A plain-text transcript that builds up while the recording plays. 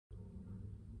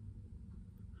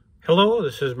Hello,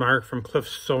 this is Mark from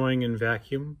Cliff's Sewing and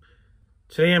Vacuum.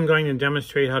 Today I'm going to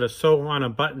demonstrate how to sew on a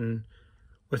button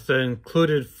with the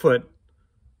included foot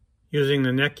using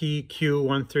the Necchi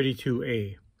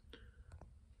Q132A.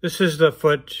 This is the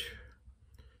foot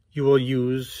you will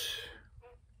use.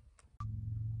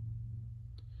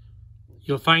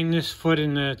 You'll find this foot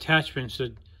in the attachments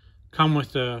that come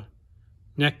with the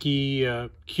Necchi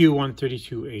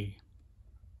Q132A.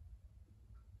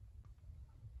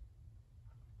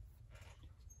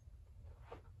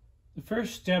 The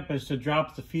first step is to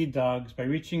drop the feed dogs by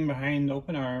reaching behind the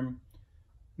open arm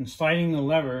and sliding the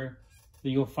lever that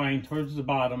you'll find towards the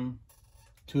bottom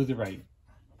to the right.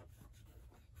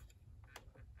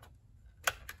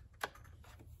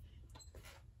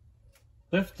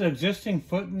 Lift the existing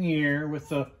foot in the air with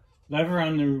the lever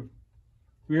on the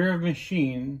rear of the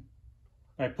machine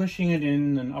by pushing it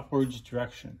in an upwards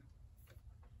direction.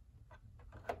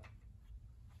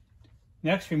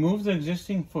 Next, remove the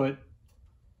existing foot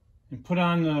and put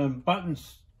on the button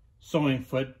sewing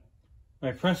foot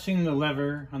by pressing the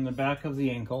lever on the back of the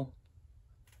ankle.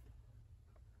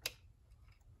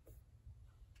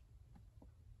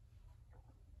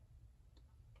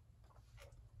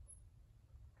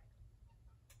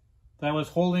 That was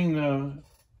holding the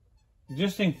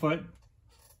existing foot,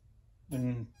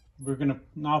 and we're going to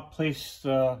now place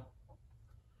the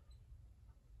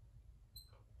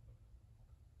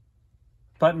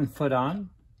button foot on.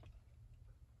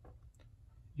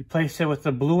 You place it with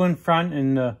the blue in front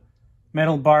and the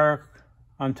metal bar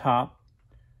on top,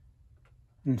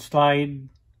 and slide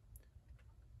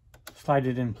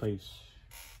it in place.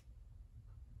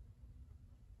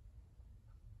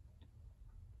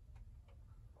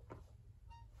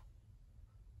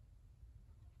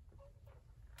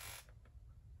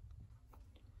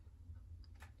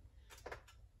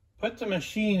 Put the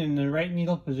machine in the right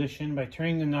needle position by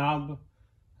turning the knob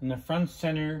in the front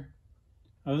center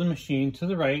of the machine to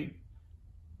the right,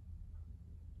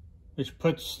 which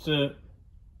puts the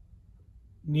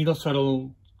needle so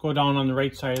it'll go down on the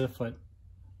right side of the foot.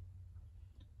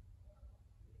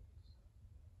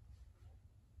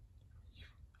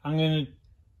 I've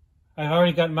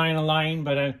already got mine aligned,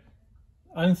 but I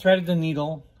unthreaded the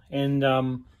needle and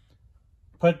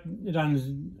put it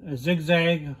on a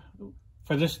zigzag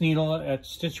for this needle at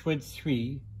stitch width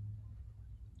 3,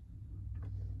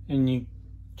 and you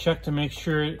check to make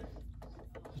sure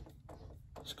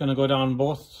it's going to go down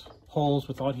both holes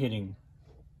without hitting.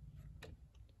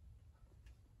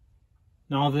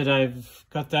 Now that I've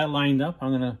got that lined up, I'm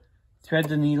going to thread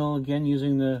the needle again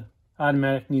using the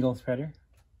automatic needle threader.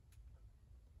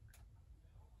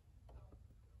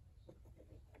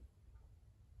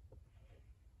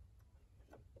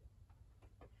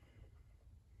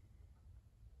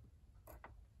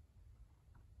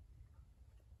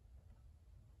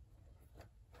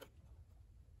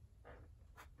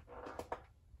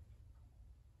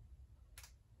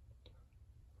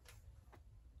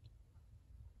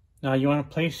 Now you want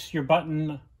to place your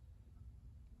button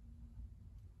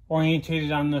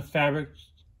orientated on the fabric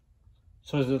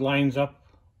so that it lines up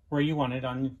where you want it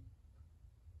on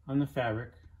the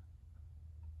fabric.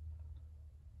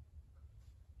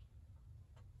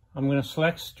 I'm going to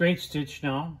select straight stitch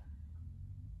now.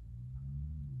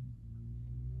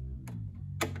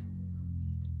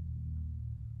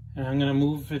 And I'm going to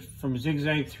move it from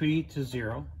zigzag 3 to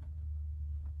 0.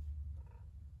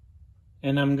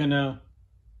 And I'm going to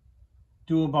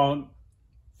do about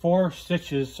 4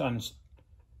 stitches on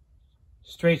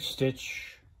straight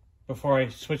stitch before I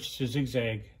switch to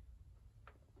zigzag.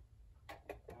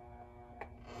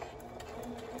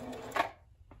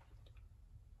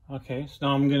 Okay, so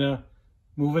now I'm going to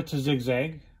move it to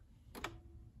zigzag.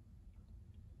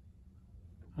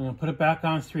 I'm going to put it back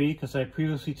on 3 because I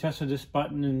previously tested this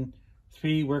button and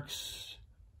 3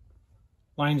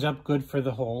 lines up good for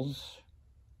the holes.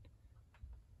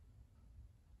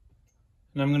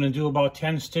 And I'm going to do about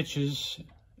 10 stitches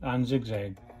on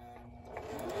zigzag.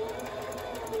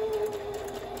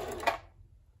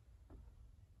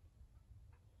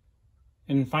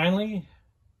 And finally,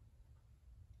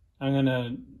 I'm going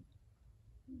to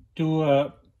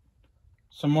do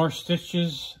some more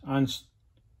stitches on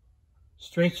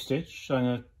straight stitch. So I'm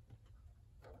going to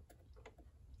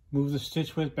move the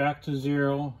stitch width back to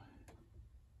 0,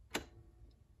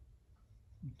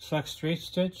 select straight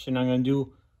stitch, and I'm going to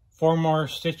do 4 more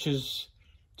stitches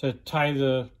to tie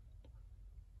the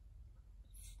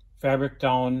fabric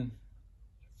down,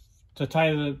 to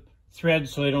tie the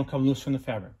threads so they don't come loose from the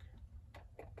fabric.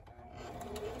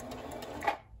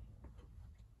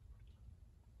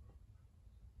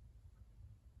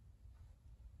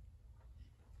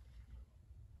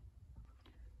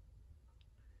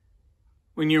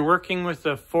 When you're working with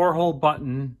a 4-hole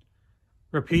button,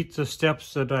 repeat the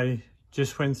steps that I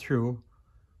just went through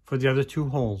for the other 2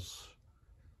 holes.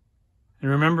 And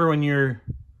remember, when you're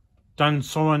done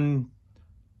sewing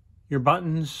your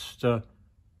buttons, to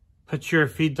put your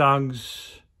feed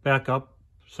dogs back up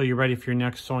so you're ready for your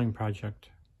next sewing project.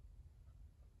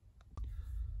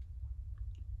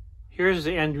 Here's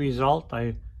the end result.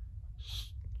 I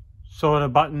sewed a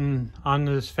button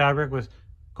onto this fabric with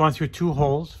going through 2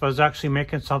 holes. If I was actually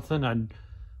making something, I'd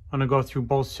want to go through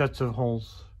both sets of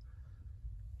holes.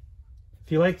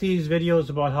 If you like these videos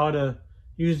about how to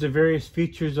use the various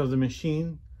features of the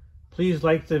machine, please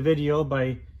like the video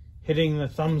by hitting the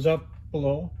thumbs up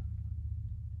below.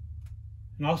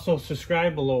 And also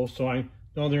subscribe below so I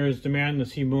know there is demand to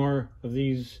see more of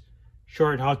these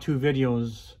short how-to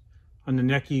videos on the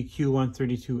Necchi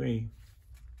Q132A.